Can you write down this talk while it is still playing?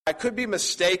I could be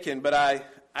mistaken, but I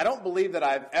don't believe that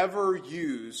I've ever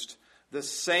used the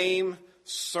same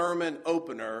sermon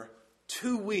opener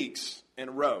 2 weeks in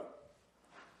a row.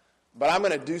 But I'm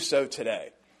going to do so today.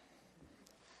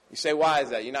 You say, why is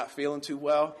that? You're not feeling too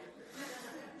well?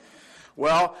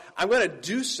 Well, I'm going to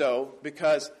do so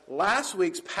because last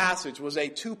week's passage was a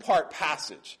two-part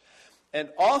passage. And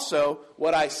also,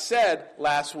 what I said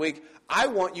last week, I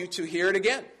want you to hear it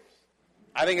again.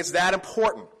 I think it's that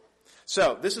important.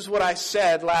 So, this is what I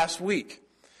said last week.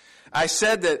 I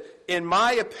said that, in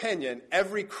my opinion,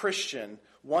 every Christian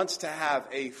wants to have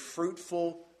a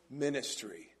fruitful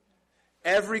ministry.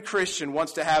 Every Christian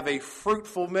wants to have a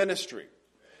fruitful ministry.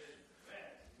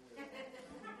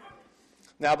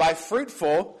 Now, by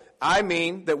fruitful, I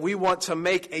mean that we want to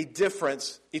make a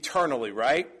difference eternally,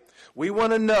 right? We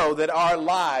want to know that our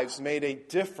lives made a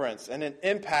difference and an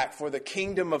impact for the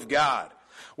kingdom of God.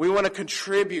 We want to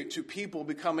contribute to people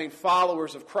becoming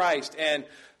followers of Christ and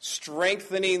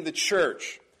strengthening the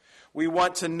church. We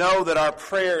want to know that our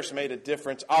prayers made a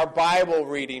difference, our Bible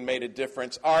reading made a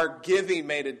difference, our giving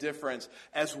made a difference,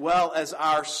 as well as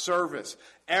our service.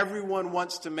 Everyone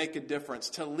wants to make a difference,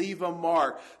 to leave a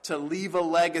mark, to leave a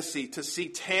legacy, to see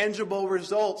tangible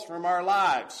results from our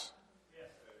lives.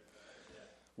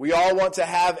 We all want to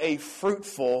have a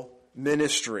fruitful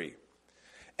ministry.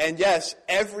 And yes,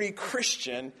 every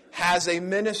Christian has a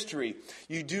ministry.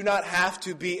 You do not have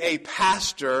to be a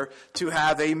pastor to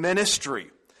have a ministry.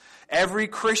 Every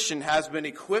Christian has been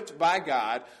equipped by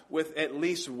God with at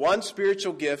least one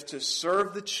spiritual gift to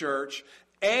serve the church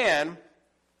and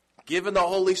given the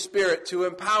Holy Spirit to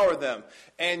empower them.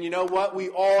 And you know what? We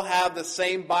all have the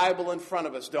same Bible in front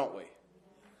of us, don't we?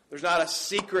 There's not a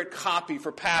secret copy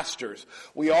for pastors.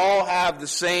 We all have the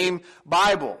same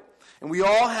Bible. And we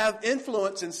all have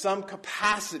influence in some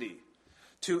capacity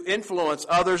to influence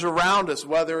others around us,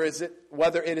 whether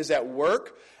it is at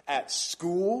work, at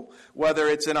school, whether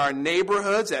it's in our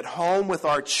neighborhoods, at home with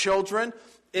our children,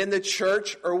 in the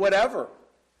church, or whatever.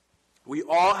 We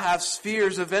all have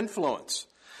spheres of influence.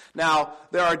 Now,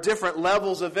 there are different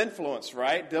levels of influence,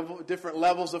 right? Different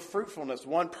levels of fruitfulness.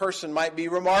 One person might be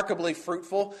remarkably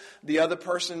fruitful. The other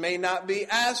person may not be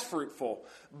as fruitful.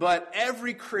 But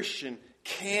every Christian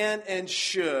can and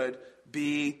should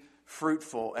be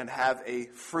fruitful and have a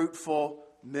fruitful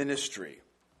ministry.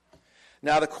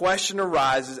 Now, the question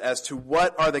arises as to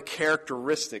what are the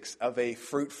characteristics of a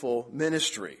fruitful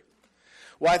ministry?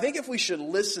 Well, I think if we should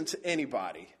listen to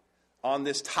anybody on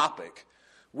this topic,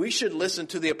 we should listen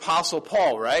to the Apostle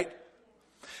Paul, right?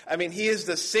 I mean, he is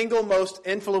the single most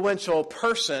influential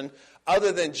person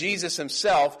other than Jesus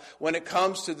himself when it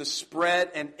comes to the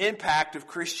spread and impact of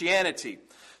Christianity.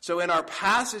 So in our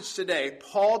passage today,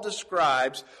 Paul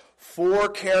describes 4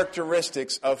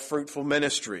 characteristics of fruitful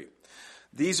ministry.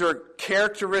 These are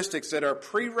characteristics that are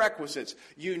prerequisites.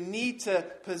 You need to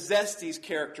possess these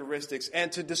characteristics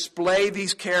and to display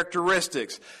these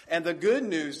characteristics. And the good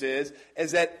news is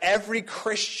that every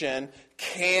Christian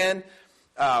can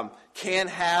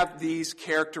have these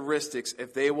characteristics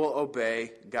if they will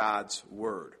obey God's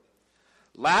word.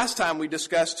 Last time we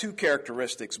discussed 2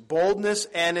 characteristics, boldness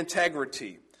and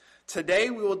integrity. Today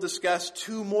we will discuss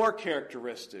 2 more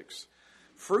characteristics.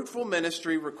 Fruitful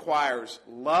ministry requires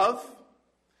love,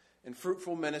 and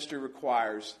fruitful ministry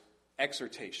requires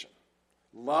exhortation.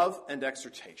 Love and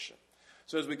exhortation.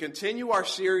 So as we continue our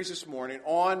series this morning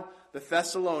on the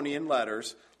Thessalonian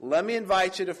letters, let me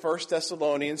invite you to 1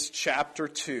 Thessalonians chapter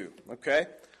 2. Okay?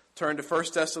 Turn to 1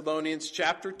 Thessalonians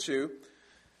chapter 2.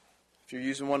 If you're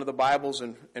using one of the Bibles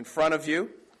in front of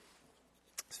you,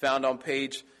 it's found on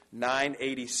page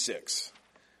 986.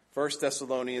 1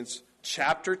 Thessalonians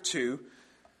chapter 2.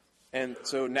 And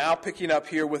so now picking up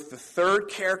here with the third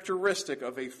characteristic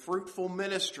of a fruitful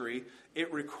ministry,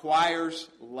 it requires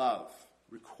love.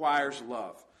 Requires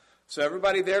love. So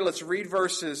everybody there, let's read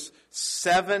verses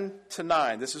 7 to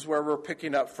 9. This is where we're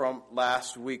picking up from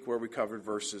last week where we covered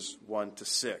verses 1 to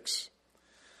 6.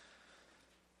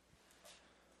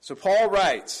 So Paul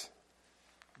writes,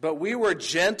 "But we were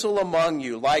gentle among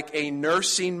you, like a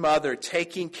nursing mother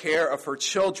taking care of her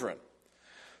children.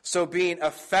 So being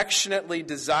affectionately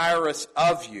desirous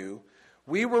of you,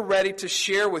 we were ready to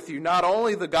share with you not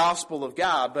only the gospel of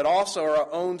God, but also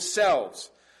our own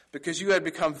selves, because you had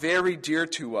become very dear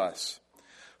to us.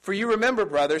 For you remember,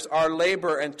 brothers, our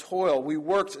labor and toil. We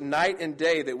worked night and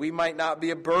day that we might not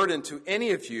be a burden to any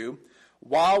of you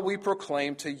while we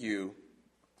proclaim to you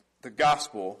the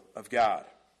gospel of God."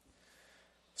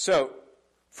 So,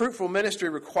 fruitful ministry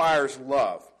requires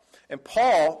love. And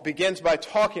Paul begins by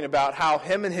talking about how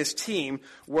him and his team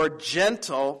were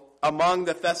gentle among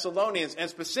the Thessalonians. And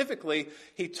specifically,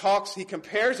 he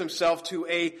compares himself to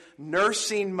a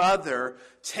nursing mother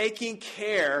taking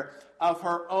care of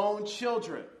her own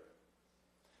children.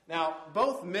 Now,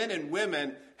 both men and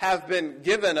women have been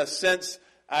given a sense,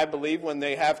 I believe, when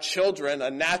they have children,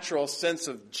 a natural sense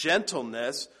of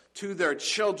gentleness to their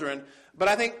children. But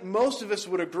I think most of us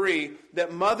would agree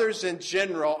that mothers in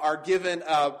general are given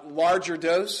a larger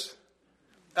dose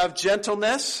of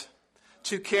gentleness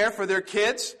to care for their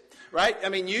kids, right? I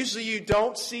mean, usually you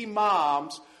don't see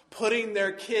moms putting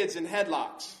their kids in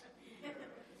headlocks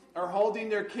or holding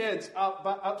their kids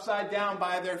upside down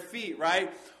by their feet,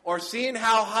 right? Or seeing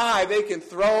how high they can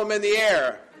throw them in the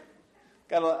air.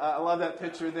 I love that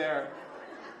picture there.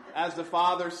 As the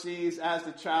father sees, as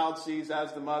the child sees,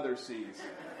 as the mother sees.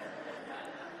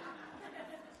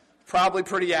 Probably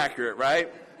pretty accurate,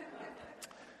 right?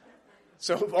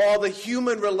 So of all the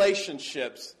human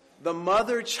relationships, the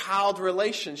mother-child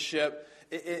relationship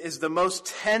is the most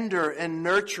tender and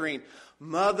nurturing.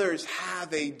 Mothers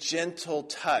have a gentle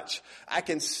touch. I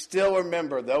can still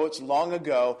remember, though it's long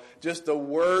ago, just the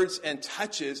words and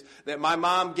touches that my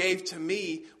mom gave to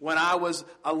me when I was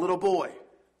a little boy.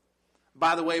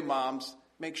 By the way, moms,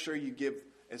 make sure you give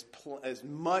as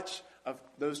much of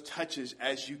those touches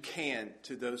as you can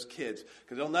to those kids,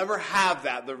 because they'll never have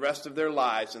that the rest of their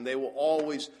lives, and they will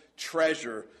always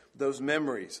treasure those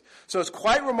memories. So it's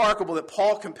quite remarkable that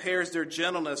Paul compares their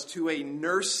gentleness to a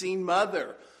nursing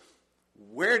mother.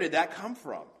 Where did that come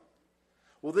from?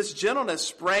 Well, this gentleness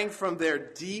sprang from their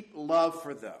deep love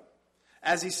for them.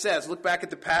 As he says, look back at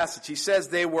the passage, he says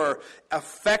they were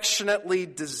affectionately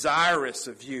desirous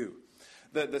of you.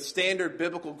 The Standard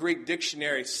Biblical Greek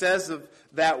Dictionary says of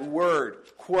that word,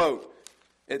 quote,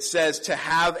 it says to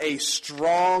have a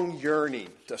strong yearning,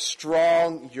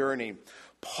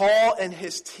 Paul and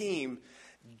his team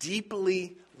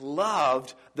deeply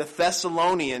loved the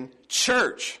Thessalonian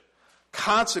church.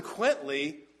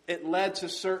 Consequently, it led to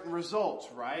certain results,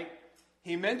 right?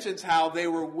 He mentions how they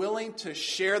were willing to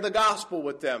share the gospel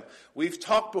with them. We've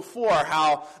talked before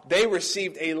how they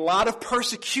received a lot of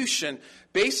persecution,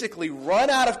 basically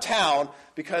run out of town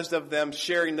because of them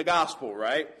sharing the gospel,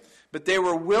 right? But they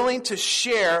were willing to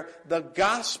share the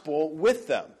gospel with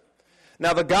them.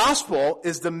 Now, the gospel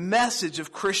is the message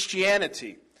of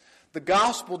Christianity. The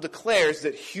gospel declares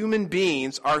that human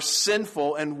beings are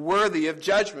sinful and worthy of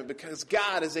judgment because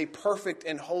God is a perfect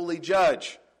and holy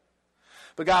judge.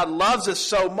 But God loves us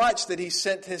so much that he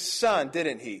sent his son,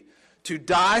 didn't he? To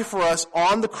die for us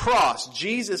on the cross.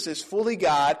 Jesus is fully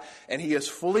God and he is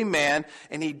fully man.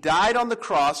 And he died on the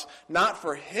cross not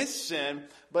for his sin,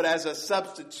 but as a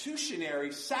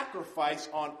substitutionary sacrifice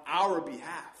on our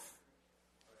behalf.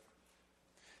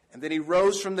 And then he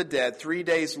rose from the dead 3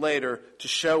 days later to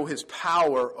show his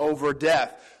power over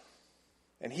death.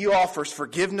 And he offers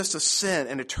forgiveness of sin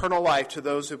and eternal life to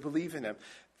those who believe in him.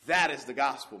 That is the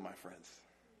gospel, my friends.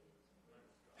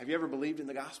 Have you ever believed in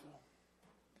the gospel?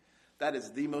 That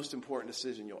is the most important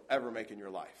decision you'll ever make in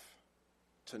your life,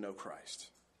 to know Christ.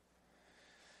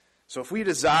 So if we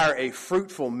desire a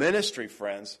fruitful ministry,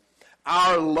 friends,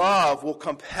 our love will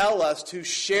compel us to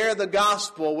share the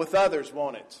gospel with others,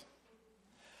 won't it?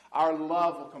 Our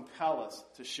love will compel us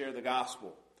to share the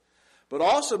gospel. But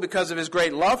also because of his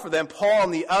great love for them, Paul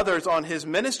and the others on his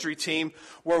ministry team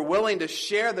were willing to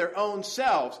share their own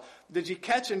selves. Did you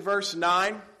catch in verse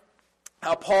 9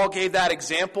 how Paul gave that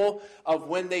example of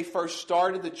when they first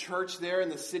started the church there in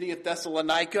the city of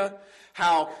Thessalonica?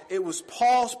 How it was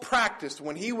Paul's practice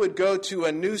when he would go to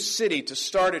a new city to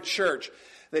start a church,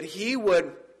 that he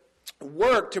would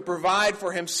work to provide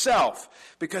for himself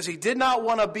because he did not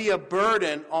want to be a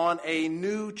burden on a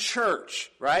new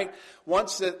church, right?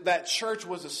 Once that church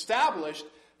was established,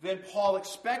 then Paul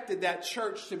expected that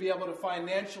church to be able to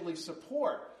financially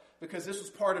support, because this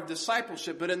was part of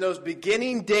discipleship. But in those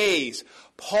beginning days,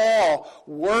 Paul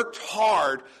worked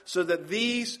hard so that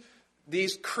these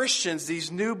Christians,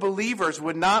 these new believers,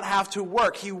 would not have to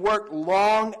work. He worked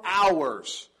long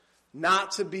hours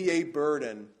not to be a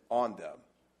burden on them.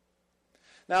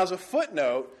 Now, as a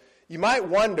footnote, you might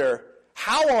wonder,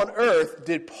 how on earth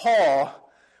did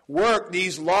Paul work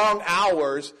these long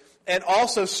hours and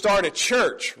also start a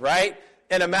church, right,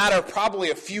 in a matter of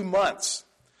probably a few months?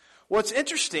 Well, it's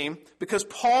interesting because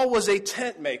Paul was a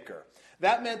tent maker.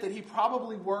 That meant that he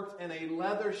probably worked in a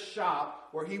leather shop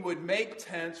where he would make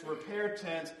tents, repair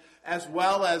tents, as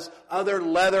well as other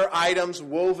leather items,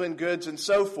 woven goods, and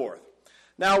so forth.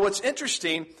 Now, what's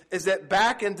interesting is that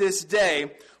back in this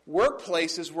day,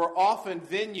 workplaces were often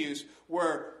venues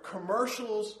where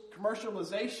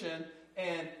commercialization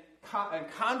and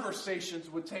conversations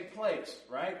would take place,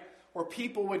 right? where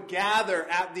people would gather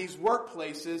at these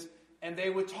workplaces and they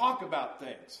would talk about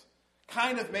things.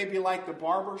 Kind of maybe like the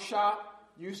barber shop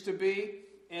used to be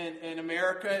in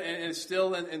America, and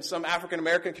still in some African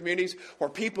American communities, where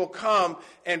people come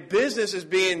and business is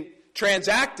being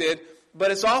transacted,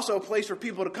 but it's also a place for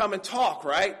people to come and talk,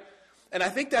 right? And I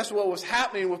think that's what was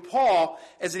happening with Paul,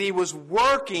 is that he was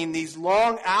working these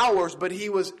long hours, but he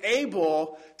was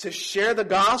able to share the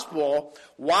gospel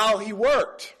while he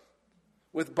worked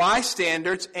with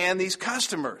bystanders and these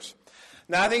customers.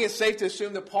 Now, I think it's safe to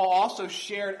assume that Paul also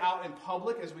shared out in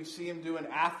public, as we see him do in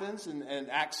Athens in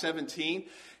Acts 17.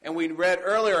 And we read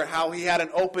earlier how he had an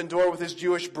open door with his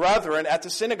Jewish brethren at the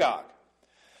synagogue.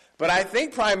 But I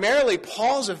think primarily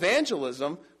Paul's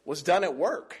evangelism was done at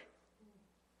work.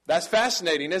 That's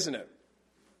fascinating, isn't it?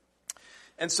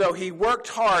 And so he worked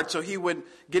hard. So he would,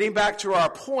 getting back to our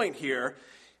point here,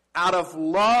 out of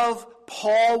love,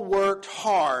 Paul worked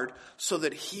hard so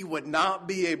that he would not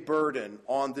be a burden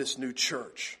on this new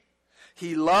church.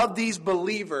 He loved these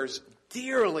believers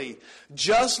dearly,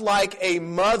 just like a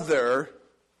mother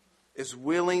is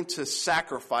willing to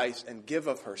sacrifice and give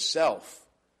of herself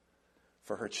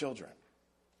for her children.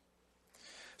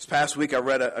 This past week I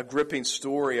read a gripping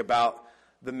story about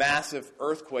the massive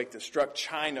earthquake that struck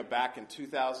China back in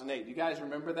 2008. You guys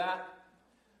remember that?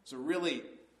 It's a really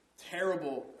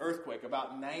terrible earthquake.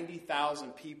 About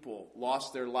 90,000 people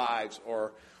lost their lives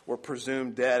or were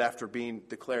presumed dead after being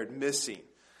declared missing.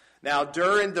 Now,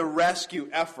 during the rescue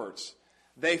efforts,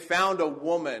 they found a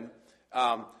woman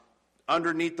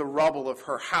underneath the rubble of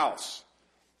her house.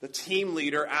 The team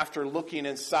leader, after looking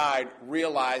inside,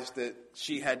 realized that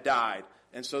she had died,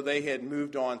 and so they had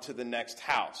moved on to the next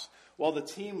house. Well, the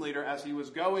team leader, as he was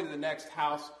going to the next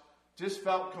house, just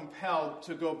felt compelled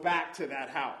to go back to that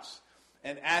house.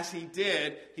 And as he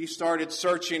did, he started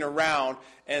searching around,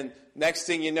 and next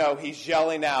thing you know, he's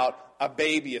yelling out, "A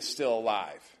baby is still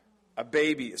alive. A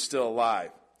baby is still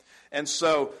alive." And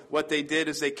so what they did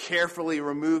is they carefully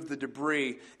removed the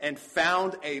debris and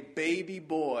found a baby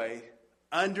boy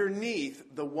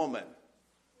underneath the woman,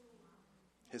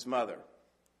 his mother.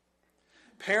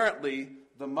 Apparently,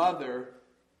 the mother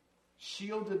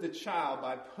shielded the child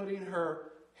by putting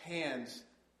her hands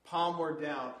palmward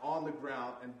down on the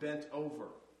ground and bent over.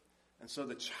 And so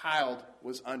the child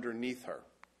was underneath her.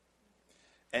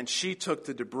 And she took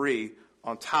the debris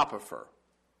on top of her.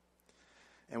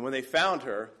 And when they found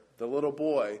her, the little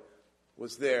boy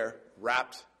was there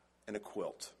wrapped in a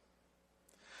quilt.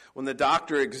 When the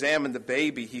doctor examined the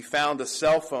baby, he found a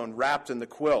cell phone wrapped in the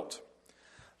quilt.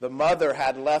 The mother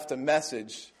had left a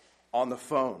message on the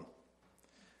phone.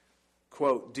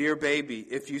 Quote, "Dear baby,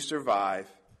 if you survive,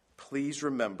 please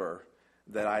remember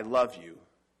that I love you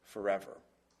forever."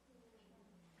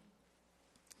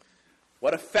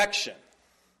 What affection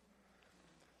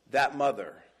that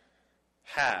mother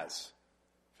has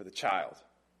for the child.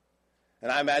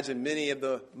 And I imagine many of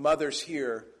the mothers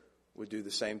here would do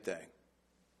the same thing.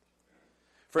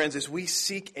 Friends, as we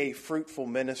seek a fruitful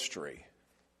ministry,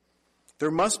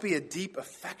 there must be a deep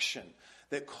affection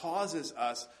that causes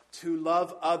us to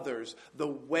love others the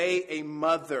way a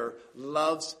mother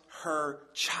loves her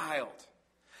child.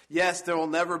 Yes, there will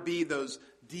never be those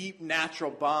deep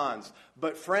natural bonds.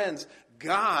 But friends,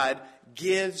 God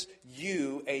gives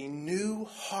you a new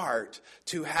heart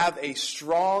to have a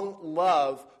strong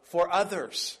love for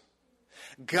others.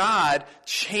 God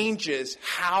changes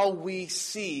how we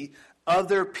see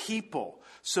other people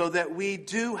so that we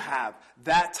do have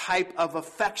that type of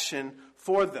affection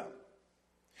for them.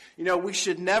 You know, we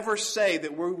should never say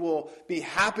that we will be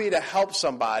happy to help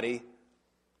somebody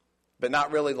but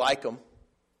not really like them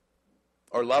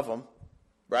or love them,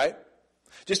 right?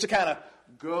 Just to kind of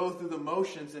go through the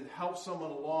motions and help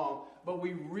someone along, but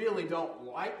we really don't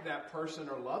like that person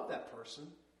or love that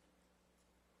person.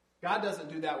 God doesn't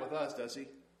do that with us, does he?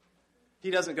 He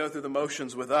doesn't go through the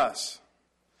motions with us.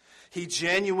 He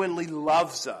genuinely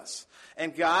loves us.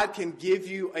 And God can give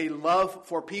you a love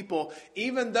for people,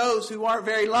 even those who aren't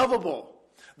very lovable.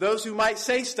 Those who might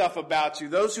say stuff about you,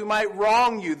 those who might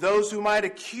wrong you, those who might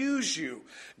accuse you.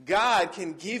 God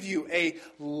can give you a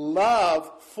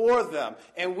love for them.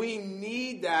 And we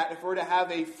need that if we're to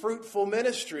have a fruitful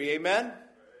ministry. Amen?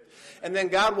 And then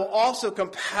God will also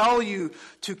compel you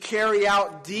to carry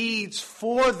out deeds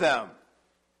for them.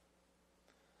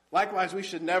 Likewise, we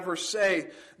should never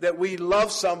say that we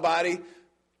love somebody,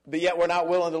 but yet we're not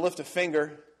willing to lift a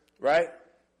finger, right?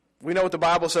 We know what the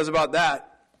Bible says about that.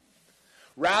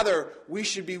 Rather, we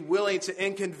should be willing to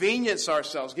inconvenience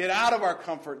ourselves, get out of our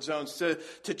comfort zones,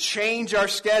 to change our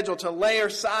schedule, to lay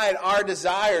aside our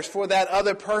desires for that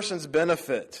other person's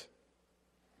benefit.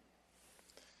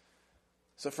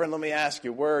 So friend, let me ask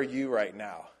you, where are you right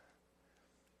now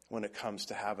when it comes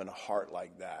to having a heart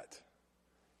like that?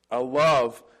 A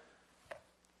love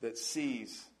that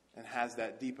sees and has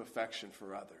that deep affection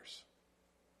for others.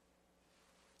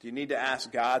 Do you need to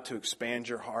ask God to expand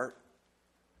your heart?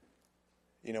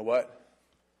 You know what?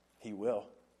 He will.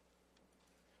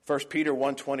 1 Peter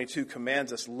 1:22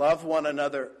 commands us, love one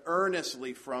another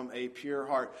earnestly from a pure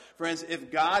heart. Friends,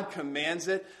 if God commands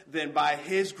it, then by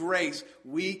His grace,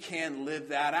 we can live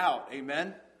that out.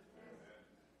 Amen?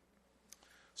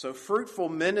 So fruitful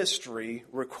ministry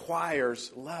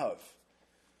requires love.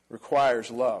 Requires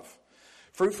love.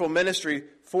 Fruitful ministry,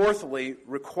 fourthly,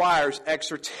 requires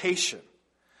exhortation.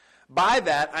 By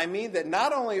that, I mean that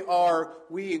not only are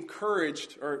we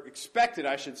encouraged, or expected,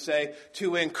 I should say,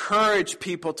 to encourage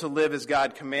people to live as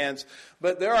God commands,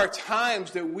 but there are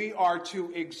times that we are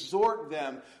to exhort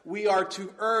them. We are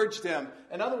to urge them.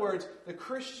 In other words, the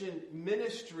Christian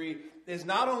ministry is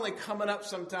not only coming up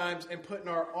sometimes and putting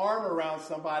our arm around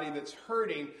somebody that's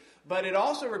hurting, but it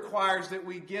also requires that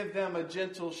we give them a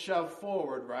gentle shove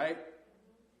forward, right?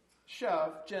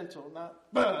 Shove, gentle, not,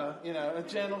 a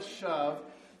gentle shove,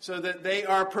 so that they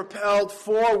are propelled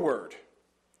forward.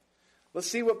 Let's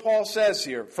see what Paul says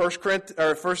here. 1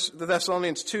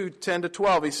 Thessalonians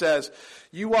 2:10-12, he says,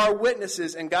 you are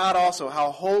witnesses, and God also,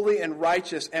 how holy and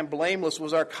righteous and blameless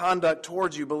was our conduct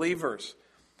towards you, believers.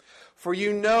 For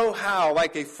you know how,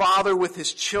 like a father with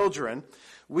his children,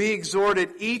 we exhorted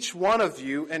each one of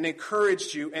you and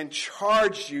encouraged you and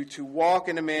charged you to walk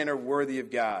in a manner worthy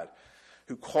of God,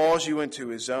 who calls you into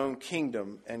His own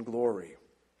kingdom and glory.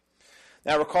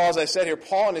 Now recall, as I said here,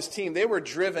 Paul and his team, they were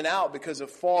driven out because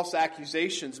of false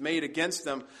accusations made against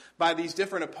them by these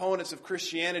different opponents of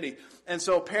Christianity. And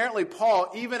so apparently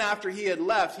Paul, even after he had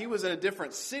left, he was in a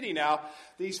different city now,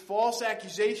 these false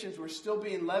accusations were still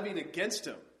being levied against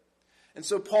him. And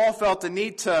so Paul felt the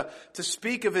need to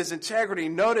speak of his integrity.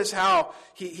 Notice how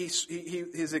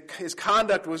his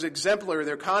conduct was exemplary.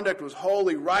 Their conduct was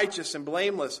holy, righteous, and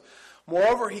blameless.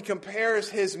 Moreover, he compares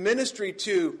his ministry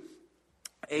to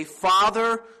a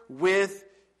father with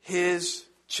his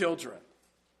children.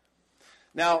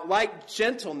 Now, like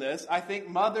gentleness, I think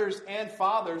mothers and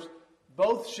fathers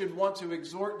both should want to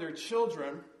exhort their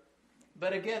children.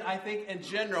 But again, I think in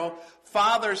general,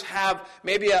 fathers have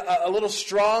maybe a little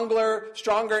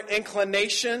stronger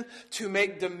inclination to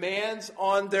make demands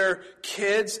on their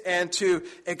kids and to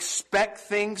expect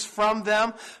things from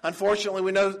them. Unfortunately,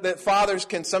 we know that fathers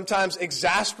can sometimes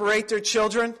exasperate their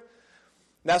children.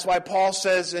 That's why Paul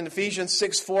says in Ephesians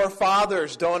 6:4,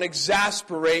 fathers, don't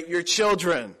exasperate your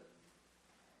children.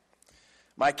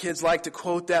 My kids like to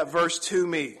quote that verse to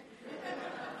me.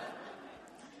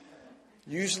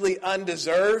 Usually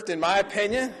undeserved, in my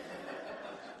opinion.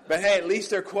 But hey, at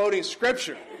least they're quoting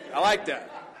Scripture. I like that.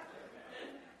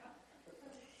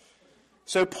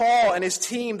 So Paul and his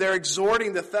team, they're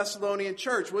exhorting the Thessalonian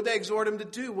church. What did they exhort them to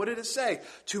do? What did it say?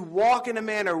 To walk in a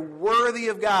manner worthy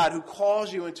of God, who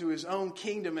calls you into His own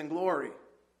kingdom and glory.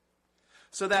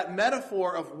 So that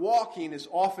metaphor of walking is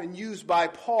often used by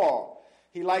Paul.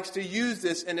 He likes to use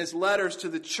this in his letters to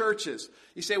the churches.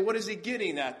 You say, what is he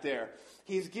getting at there?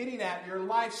 He's getting at your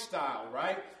lifestyle,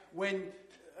 right? When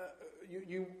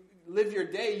you live your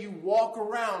day, you walk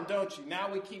around, don't you?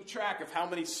 Now we keep track of how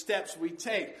many steps we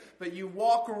take. But you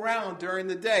walk around during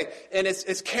the day. And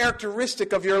it's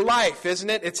characteristic of your life, isn't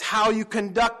it? It's how you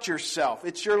conduct yourself.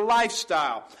 It's your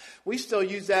lifestyle. We still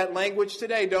use that language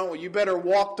today, don't we? You better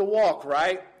walk the walk,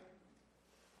 right?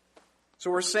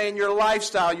 So we're saying your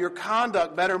lifestyle, your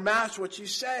conduct better match what you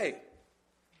say.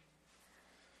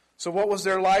 So what was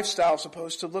their lifestyle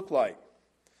supposed to look like?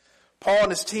 Paul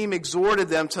and his team exhorted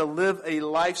them to live a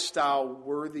lifestyle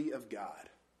worthy of God.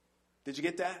 Did you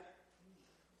get that?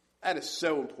 That is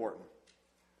so important.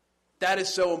 That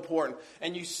is so important.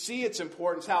 And you see its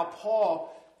importance, how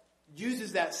Paul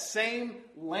uses that same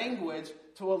language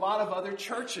to a lot of other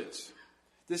churches.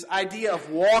 This idea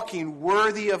of walking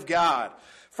worthy of God.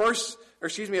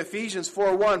 Ephesians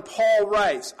 4:1, Paul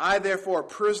writes, I therefore, a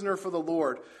prisoner for the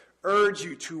Lord, urge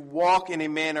you to walk in a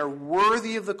manner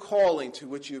worthy of the calling to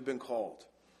which you have been called.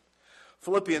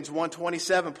 Philippians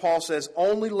 1:27, Paul says,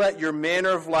 only let your manner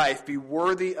of life be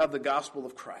worthy of the gospel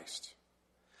of Christ.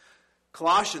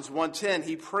 Colossians 1:10,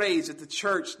 he prays that the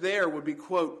church there would be,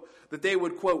 quote, that they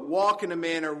would, quote, walk in a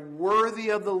manner worthy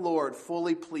of the Lord,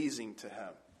 fully pleasing to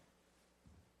Him.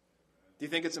 Do you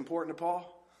think it's important to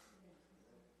Paul?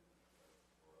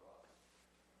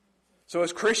 So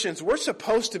as Christians, we're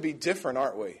supposed to be different,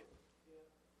 aren't we?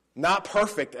 Not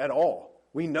perfect at all.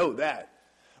 We know that.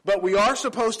 But we are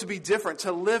supposed to be different,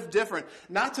 to live different,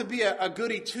 not to be a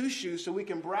goody two-shoes so we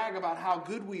can brag about how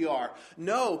good we are.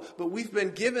 No, but we've been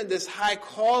given this high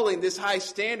calling, this high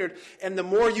standard, and the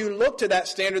more you look to that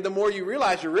standard, the more you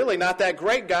realize you're really not that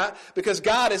great, God, because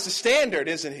God is the standard,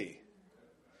 isn't He?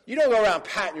 You don't go around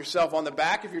patting yourself on the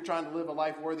back if you're trying to live a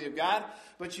life worthy of God,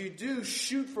 but you do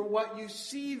shoot for what you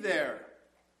see there.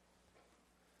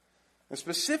 And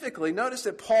specifically, notice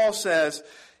that Paul says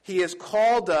He has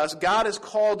called us, God has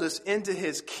called us into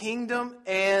His kingdom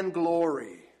and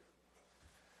glory.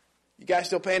 You guys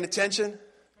still paying attention?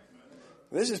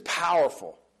 This is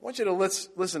powerful. I want you to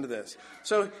listen to this.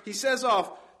 So he says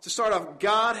to start off,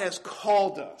 God has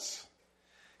called us.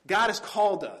 God has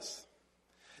called us.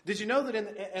 Did you know that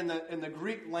in the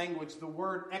Greek language, the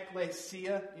word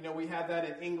ekklesia, we have that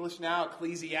in English now,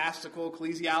 ecclesiastical,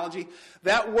 ecclesiology.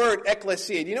 That word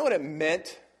ekklesia, do you know what it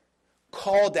meant?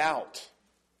 Called out.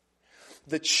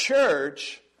 The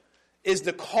church is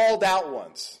the called out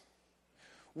ones.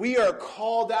 We are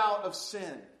called out of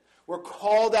sin. We're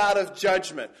called out of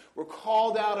judgment. We're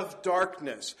called out of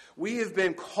darkness. We have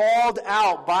been called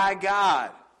out by God.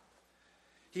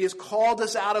 He has called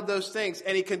us out of those things,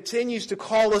 and He continues to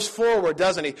call us forward,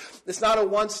 doesn't He? It's not a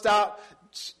one-stop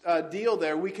deal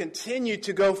there. We continue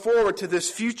to go forward to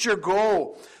this future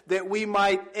goal that we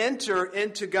might enter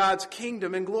into God's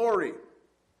kingdom and glory.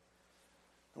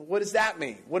 What does that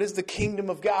mean? What is the kingdom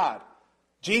of God?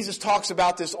 Jesus talks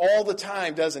about this all the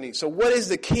time, doesn't He? So what is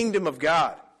the kingdom of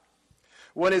God?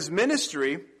 Well, in His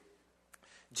ministry,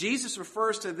 Jesus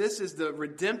refers to this as the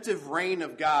redemptive reign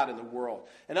of God in the world.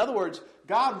 In other words,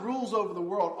 God rules over the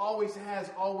world, always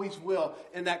has, always will,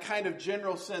 in that kind of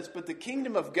general sense. But the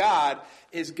kingdom of God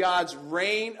is God's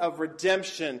reign of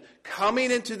redemption coming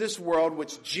into this world,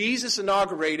 which Jesus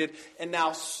inaugurated and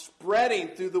now spreading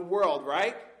through the world,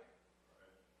 right?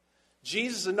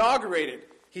 Jesus inaugurated.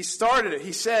 He started it.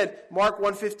 He said, Mark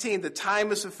 1:15, the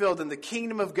time is fulfilled and the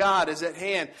kingdom of God is at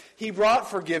hand. He brought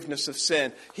forgiveness of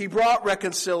sin. He brought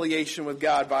reconciliation with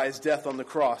God by His death on the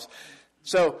cross.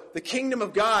 So the kingdom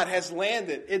of God has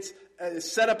landed. It's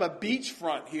set up a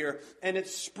beachfront here and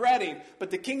it's spreading.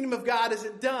 But the kingdom of God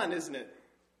isn't done, isn't it?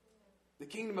 The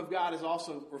kingdom of God is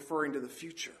also referring to the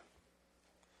future.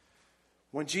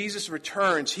 When Jesus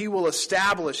returns, He will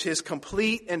establish His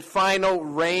complete and final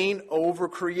reign over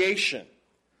creation.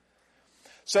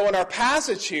 So in our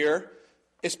passage here,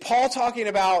 is Paul talking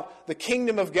about the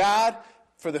kingdom of God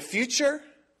for the future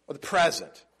or the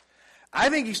present? I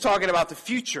think he's talking about the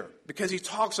future because he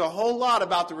talks a whole lot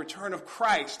about the return of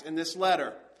Christ in this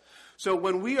letter. So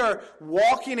when we are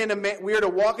walking we are to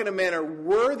walk in a manner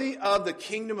worthy of the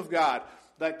kingdom of God,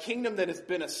 that kingdom that has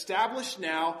been established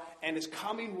now and is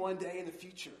coming one day in the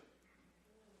future.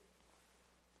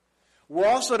 We're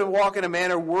also to walk in a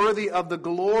manner worthy of the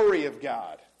glory of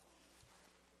God.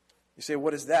 You say,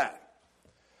 what is that?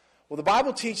 Well, the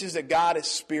Bible teaches that God is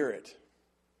spirit.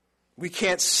 We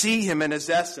can't see Him in His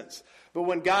essence. But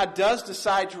when God does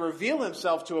decide to reveal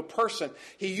Himself to a person,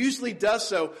 He usually does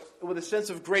so with a sense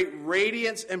of great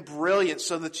radiance and brilliance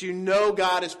so that you know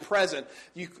God is present.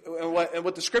 And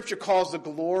what the Scripture calls the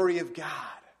glory of God.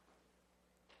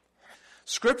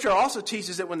 Scripture also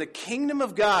teaches that when the kingdom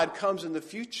of God comes in the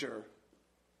future,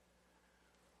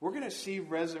 we're going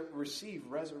to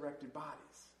receive resurrected bodies.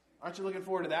 Aren't you looking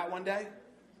forward to that one day?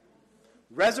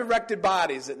 Resurrected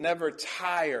bodies that never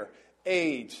tire,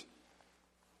 age,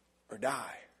 or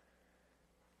die.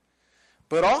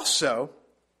 But also,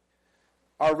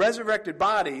 our resurrected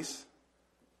bodies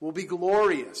will be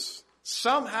glorious.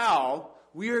 Somehow,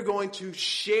 we are going to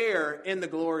share in the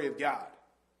glory of God.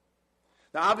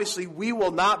 Now, obviously, we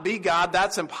will not be God.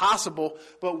 That's impossible.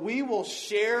 But we will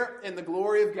share in the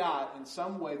glory of God in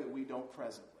some way that we don't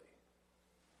presently.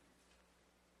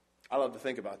 I love to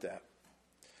think about that.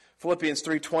 Philippians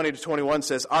 3:20-21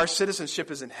 says, our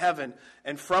citizenship is in heaven,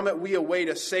 and from it we await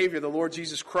a Savior, the Lord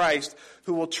Jesus Christ,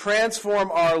 who will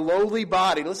transform our lowly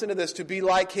body, listen to this, to be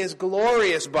like His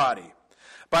glorious body,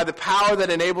 by the power that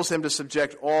enables Him to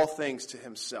subject all things to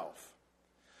Himself.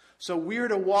 So we are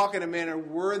to walk in a manner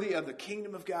worthy of the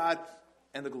kingdom of God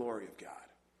and the glory of God.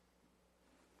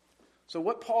 So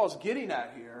what Paul's getting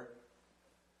at here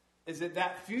is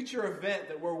that future event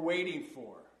that we're waiting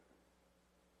for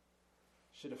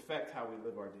should affect how we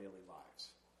live our daily lives.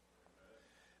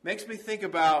 Makes me think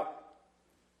about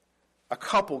a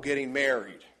couple getting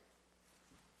married.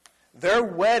 Their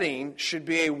wedding should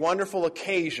be a wonderful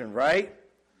occasion, right?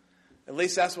 At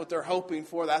least that's what they're hoping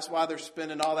for. That's why they're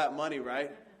spending all that money,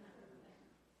 right?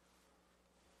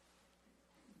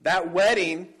 That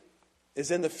wedding is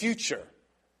in the future,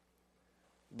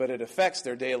 but it affects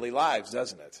their daily lives,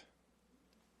 doesn't it?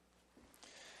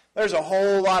 There's a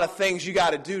whole lot of things you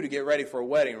got to do to get ready for a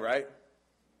wedding, right?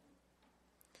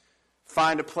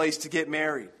 Find a place to get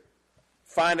married.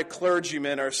 Find a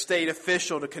clergyman or a state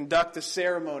official to conduct the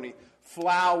ceremony.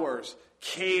 Flowers,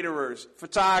 caterers,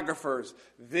 photographers,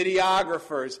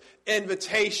 videographers,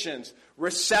 invitations,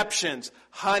 receptions,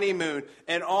 honeymoon,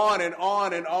 and on and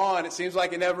on and on. It seems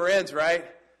like it never ends, right?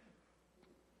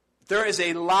 There is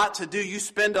a lot to do. You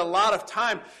spend a lot of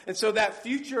time. And so that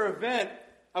future event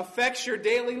affects your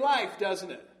daily life,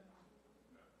 doesn't it?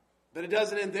 But it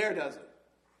doesn't end there, does it?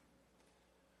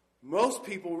 Most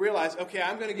people realize, okay,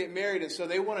 I'm going to get married, and so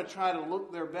they want to try to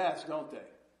look their best, don't they?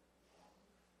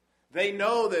 They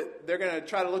know that they're going to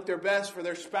try to look their best for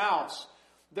their spouse.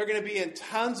 They're going to be in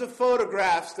tons of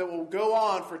photographs that will go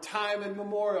on for time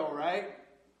immemorial, right?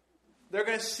 They're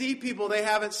going to see people they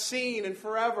haven't seen in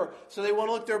forever, so they want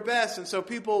to look their best. And so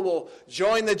people will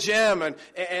join the gym,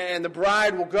 and the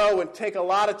bride will go and take a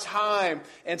lot of time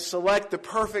and select the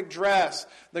perfect dress.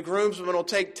 The groomsman will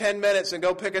take 10 minutes and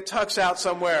go pick a tux out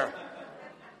somewhere.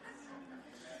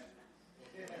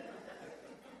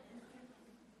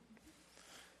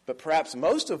 But perhaps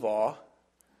most of all,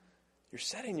 you're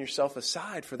setting yourself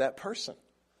aside for that person.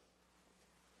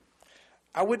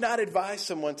 I would not advise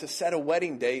someone to set a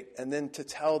wedding date and then to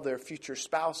tell their future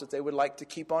spouse that they would like to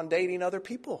keep on dating other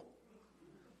people.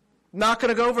 Not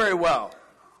going to go very well.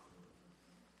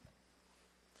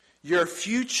 Your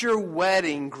future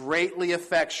wedding greatly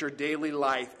affects your daily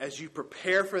life as you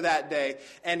prepare for that day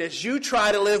and as you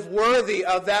try to live worthy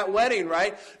of that wedding,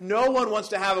 right? No one wants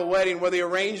to have a wedding where the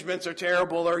arrangements are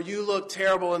terrible or you look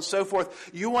terrible and so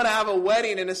forth. You want to have a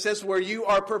wedding in a sense where you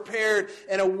are prepared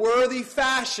in a worthy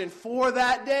fashion for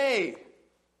that day.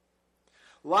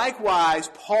 Likewise,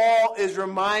 Paul is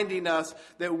reminding us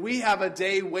that we have a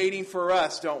day waiting for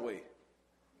us, don't we?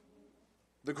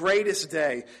 The greatest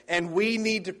day. And we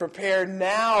need to prepare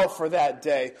now for that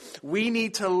day. We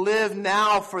need to live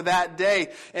now for that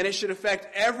day. And it should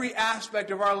affect every aspect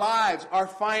of our lives, our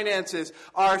finances,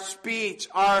 our speech,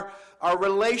 our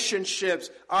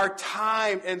relationships, our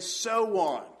time, and so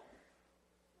on.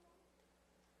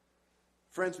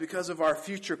 Friends, because of our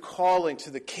future calling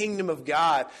to the kingdom of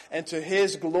God and to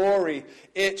His glory,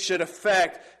 it should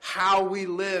affect how we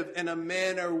live in a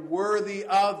manner worthy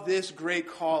of this great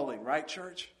calling. Right,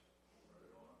 church?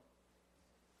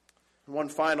 And one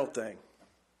final thing.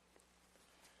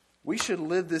 We should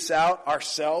live this out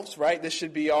ourselves, right? This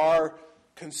should be our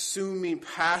consuming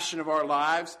passion of our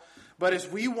lives. But as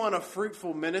we want a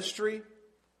fruitful ministry,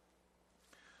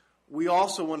 we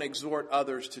also want to exhort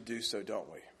others to do so, don't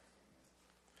we?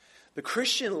 The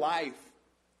Christian life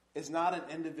is not an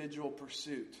individual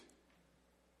pursuit.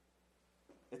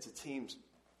 It's a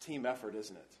team effort,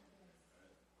 isn't it?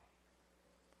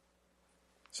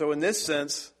 So in this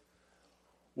sense,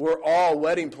 we're all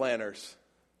wedding planners.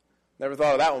 Never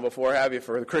thought of that one before, have you,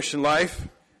 for the Christian life?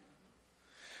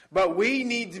 But we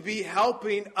need to be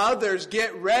helping others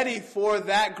get ready for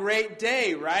that great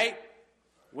day, right?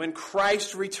 When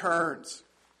Christ returns.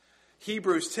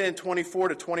 Hebrews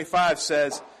 10:24-25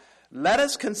 says, "Let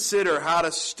us consider how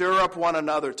to stir up one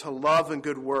another to love and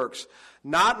good works,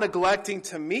 not neglecting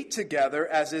to meet together,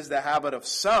 as is the habit of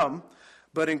some,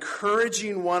 but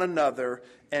encouraging one another,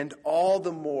 and all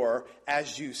the more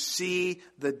as you see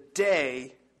the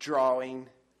day drawing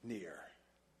near."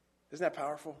 Isn't that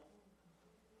powerful?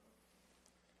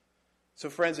 So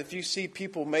friends, if you see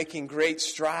people making great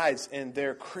strides in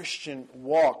their Christian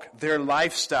walk, their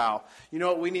lifestyle, you know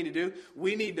what we need to do?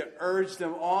 We need to urge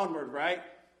them onward, right?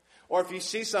 Or if you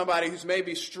see somebody who's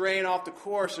maybe straying off the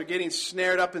course or getting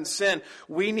snared up in sin,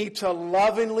 we need to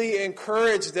lovingly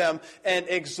encourage them and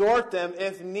exhort them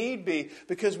if need be,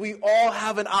 because we all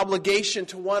have an obligation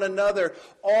to one another.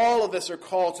 All of us are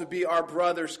called to be our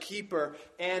brother's keeper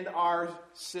and our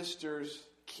sister's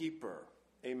keeper.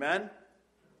 Amen?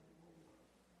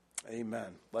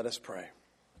 Amen. Let us pray.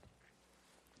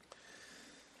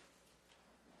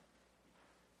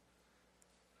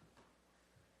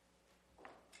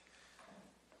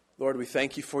 Lord, we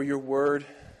thank you for your word.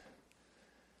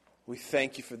 We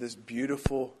thank you for this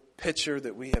beautiful picture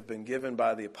that we have been given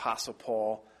by the Apostle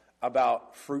Paul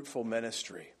about fruitful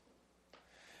ministry.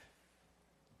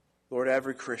 Lord,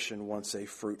 every Christian wants a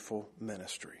fruitful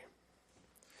ministry.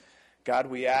 God,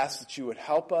 we ask that you would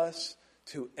help us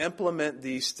to implement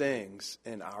these things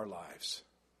in our lives.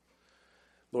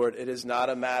 Lord, it is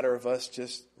not a matter of us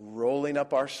just rolling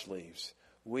up our sleeves.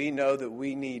 We know that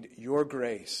we need your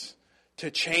grace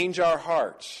to change our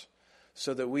hearts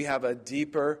so that we have a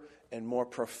deeper and more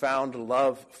profound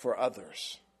love for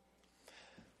others.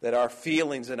 That our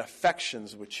feelings and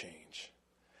affections would change,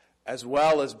 as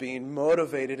well as being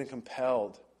motivated and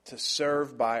compelled to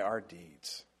serve by our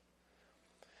deeds.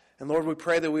 And Lord, we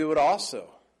pray that we would also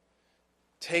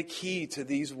take heed to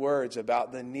these words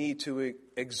about the need to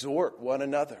exhort one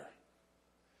another.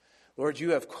 Lord,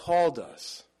 you have called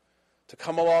us to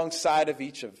come alongside of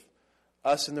each of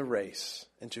us in the race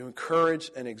and to encourage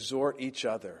and exhort each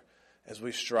other as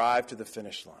we strive to the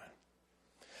finish line.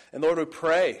 And Lord, we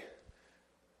pray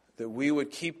that we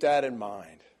would keep that in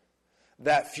mind,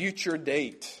 that future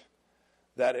date,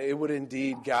 that it would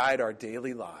indeed guide our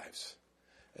daily lives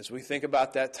as we think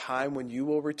about that time when you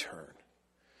will return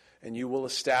and you will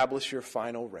establish your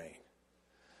final reign.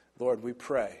 Lord, we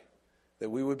pray that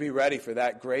we would be ready for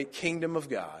that great kingdom of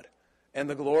God and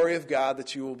the glory of God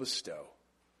that you will bestow.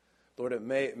 Lord,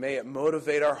 may it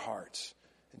motivate our hearts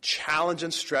and challenge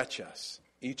and stretch us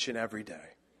each and every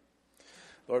day.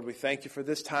 Lord, we thank you for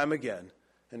this time again,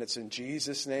 and it's in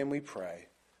Jesus' name we pray.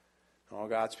 And all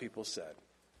God's people said,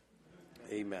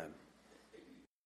 amen.